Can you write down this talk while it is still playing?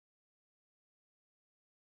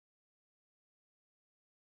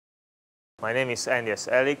My name is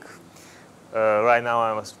Alic. Right now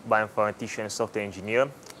I'm a bioinformatician and software engineer.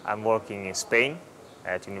 I'm working in Spain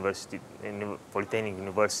at Polytechnic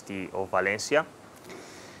University of Valencia.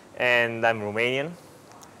 And I'm Romanian.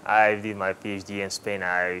 I did my PhD in Spain.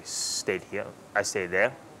 I stayed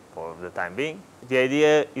there for the time being. The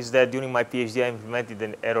idea is that during my PhD I implemented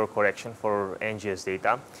an error correction for NGS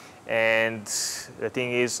data. And the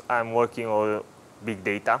thing is, I'm working on big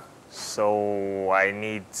data, so I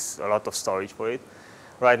need a lot of storage for it.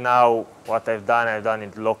 Right now, what I've done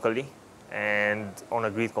it locally and on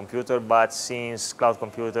a grid computer, but since cloud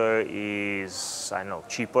computer is, I know,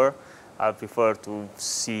 cheaper, I prefer to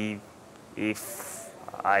see if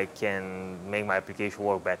I can make my application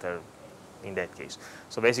work better in that case.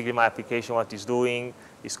 So basically my application, what it's doing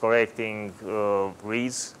is correcting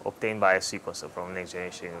reads obtained by a sequencer from next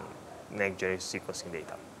generation sequencing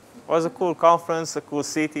data. It was a cool conference, a cool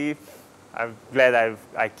city. I'm glad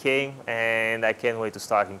I came, and I can't wait to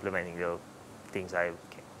start implementing the things I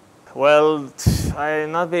can. Well,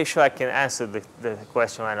 I'm not very sure I can answer the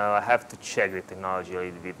question right now. I have to check the technology a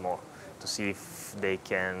little bit more to see if they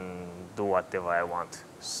can do whatever I want.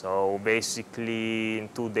 So basically, in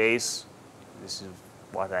 2 days, this is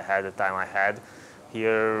what I had, the time I had.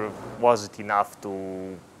 Here wasn't enough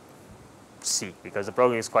to see, because the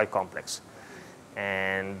program is quite complex.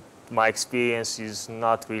 And my experience is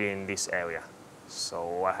not really in this area,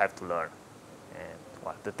 so I have to learn.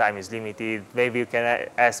 And the time is limited. Maybe you can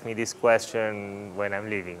ask me this question when I'm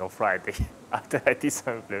leaving on Friday, after I did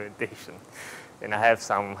some implementation. And I have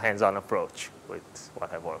some hands-on approach with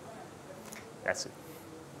what I work. That's it.